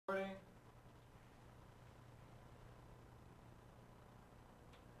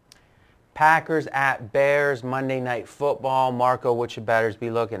Packers at Bears, Monday Night Football. Marco, what should bettors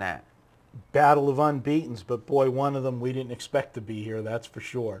be looking at? Battle of unbeatens, but boy, one of them we didn't expect to be here, that's for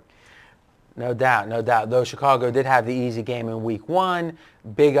sure. No doubt, no doubt. Though Chicago did have the easy game in week 1,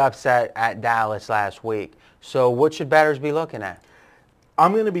 big upset at Dallas last week. So what should bettors be looking at?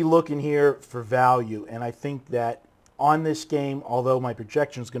 I'm going to be looking here for value, and I think that on this game, although my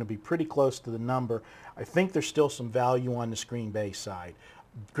projection is going to be pretty close to the number, I think there's still some value on this Green Bay side.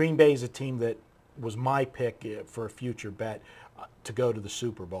 Green Bay is a team that was my pick for a future bet to go to the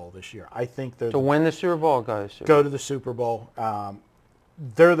Super Bowl this year. I think they're to win the Super Bowl, go to the Super Bowl.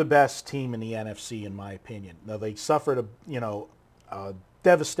 They're the best team in the NFC, in my opinion. Now they suffered a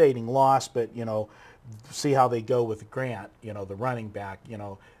devastating loss, but see how they go with Grant, the running back.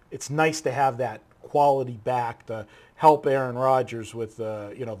 It's nice to have that quality back to help Aaron Rodgers with,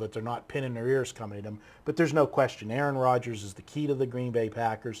 that they're not pinning their ears coming at him. But there's no question, Aaron Rodgers is the key to the Green Bay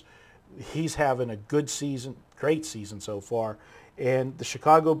Packers. He's having a good season, great season so far. And the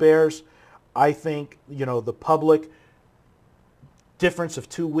Chicago Bears, I think, the public difference of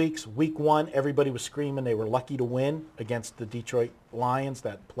 2 weeks. Week 1, everybody was screaming they were lucky to win against the Detroit Lions,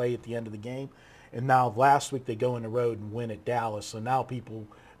 that play at the end of the game. And now last week they go on the road and win at Dallas. So now people,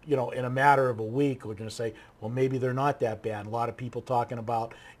 in a matter of a week, are going to say, well, maybe they're not that bad. A lot of people talking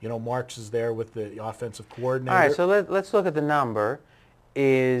about, Marks is there with the offensive coordinator. All right, so let's look at the number.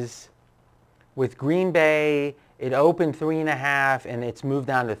 Is with Green Bay, it opened 3.5 and it's moved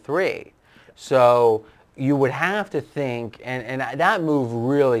down to 3. So you would have to think, and that move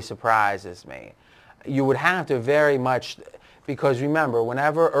really surprises me. You would have to very much, because remember,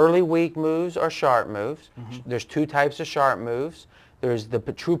 whenever early week moves are sharp moves, there's 2 types of sharp moves. There's the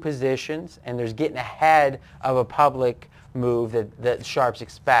true positions, and there's getting ahead of a public move that sharps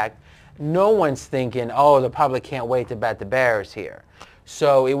expect. No one's thinking, oh, the public can't wait to bet the Bears here.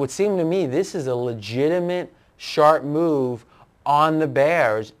 So it would seem to me this is a legitimate sharp move on the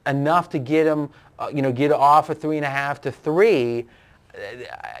Bears, enough to get them, get off of 3.5 to 3.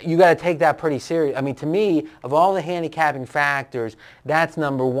 You got to take that pretty serious. I mean, to me, of all the handicapping factors, that's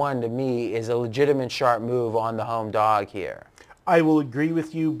number 1 to me, is a legitimate sharp move on the home dog here. I will agree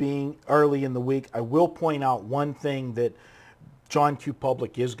with you being early in the week. I will point out one thing that John Q.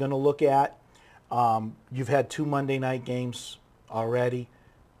 Public is going to look at. You've had 2 Monday night games already.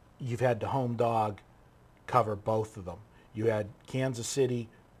 You've had the home dog cover both of them. You had Kansas City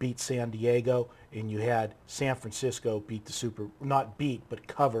beat San Diego, and you had San Francisco beat but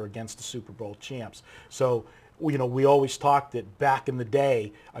cover against the Super Bowl champs. So, we always talked that back in the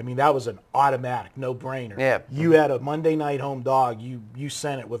day, I mean, that was an automatic, no-brainer. Yeah. You had a Monday night home dog, you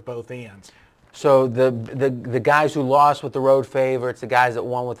sent it with both hands. So the guys who lost with the road favorites, the guys that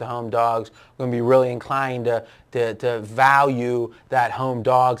won with the home dogs, are going to be really inclined to value that home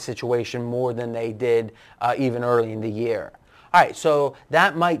dog situation more than they did even early in the year. All right, so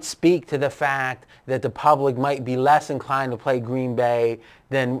that might speak to the fact that the public might be less inclined to play Green Bay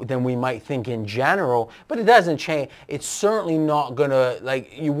than we might think in general, but it doesn't change. It's certainly not going to,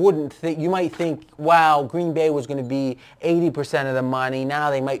 you wouldn't think, you might think, wow, Green Bay was going to be 80% of the money. Now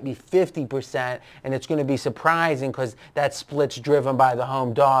they might be 50%, and it's going to be surprising because that split's driven by the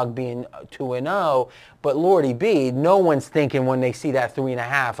home dog being 2-0. But Lordy B, no one's thinking when they see that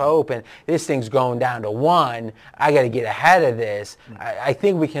 3.5 open, this thing's going down to 1. I got to get ahead of this. I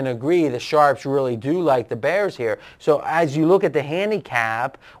think we can agree the sharps really do like the Bears here. So as you look at the handicap,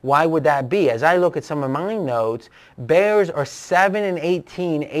 why would that be? As I look at some of my notes, Bears are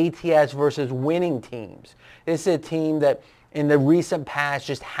 7-18 ATS versus winning teams. This is a team that in the recent past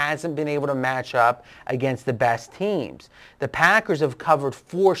just hasn't been able to match up against the best teams. The Packers have covered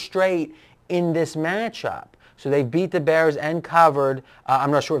 4 straight in this matchup. So they beat the Bears and covered,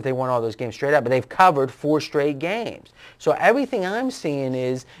 I'm not sure if they won all those games straight up, but they've covered 4 straight games. So everything I'm seeing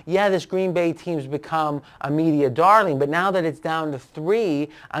is, yeah, this Green Bay team's become a media darling, but now that it's down to 3,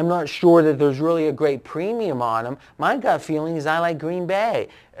 I'm not sure that there's really a great premium on them. My gut feeling is I like Green Bay.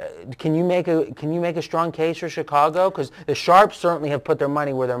 Can you make a strong case for Chicago? Because the Sharps certainly have put their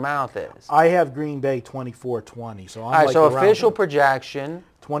money where their mouth is. I have Green Bay 24-20. So all right, so official projection.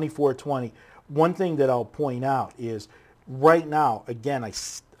 24-20. One thing that I'll point out is right now, again, I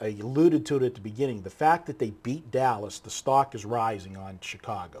alluded to it at the beginning, the fact that they beat Dallas, the stock is rising on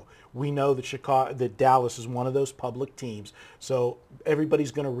Chicago. We know that Dallas is one of those public teams, so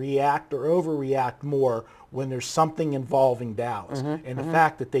everybody's going to react or overreact more when there's something involving Dallas. The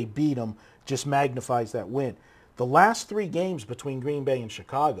fact that they beat them just magnifies that win. The last 3 games between Green Bay and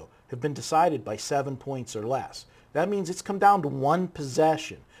Chicago have been decided by 7 points or less. That means it's come down to 1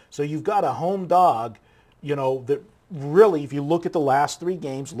 possession. So you've got a home dog, that really, if you look at the last 3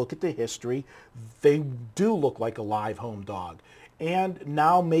 games, look at the history, they do look like a live home dog. And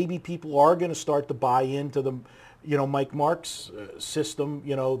now maybe people are going to start to buy into the, Mike Mark's system,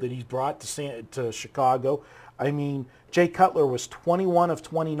 that he's brought to Chicago. I mean, Jay Cutler was 21 of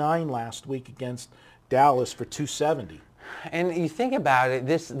 29 last week against Dallas for 270. And you think about it,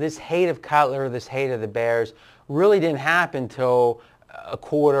 this hate of Cutler, this hate of the Bears, really didn't happen till a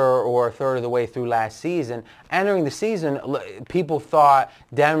quarter or a third of the way through last season. Entering the season, people thought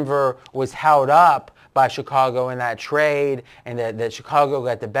Denver was held up by Chicago in that trade, and that Chicago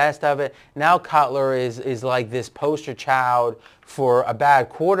got the best of it. Now Cutler is like this poster child for a bad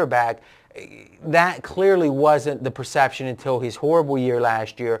quarterback. That clearly wasn't the perception until his horrible year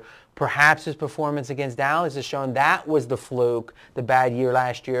last year. Perhaps his performance against Dallas has shown that was the fluke, the bad year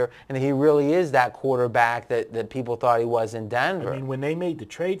last year, and that he really is that quarterback that people thought he was in Denver. I mean, when they made the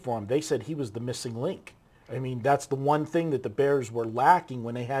trade for him, they said he was the missing link. I mean, that's the one thing that the Bears were lacking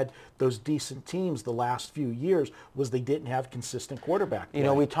when they had those decent teams the last few years, was they didn't have consistent quarterback play.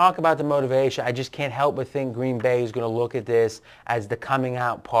 We talk about the motivation. I just can't help but think Green Bay is going to look at this as the coming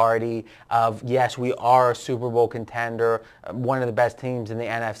out party of, yes, we are a Super Bowl contender, one of the best teams in the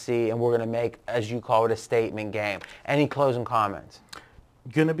NFC, and we're going to make, as you call it, a statement game. Any closing comments?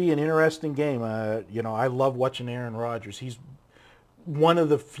 Going to be an interesting game. I love watching Aaron Rodgers. He's one of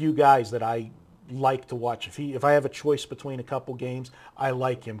the few guys that I like to watch. If I have a choice between a couple games, I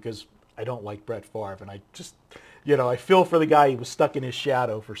like him because I don't like Brett Favre, and I just, I feel for the guy who was stuck in his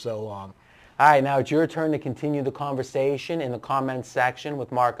shadow for so long. All right, now it's your turn to continue the conversation in the comments section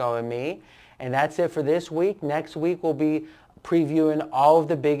with Marco and me, and that's it for this week. Next week we'll be previewing all of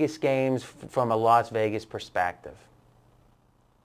the biggest games from a Las Vegas perspective.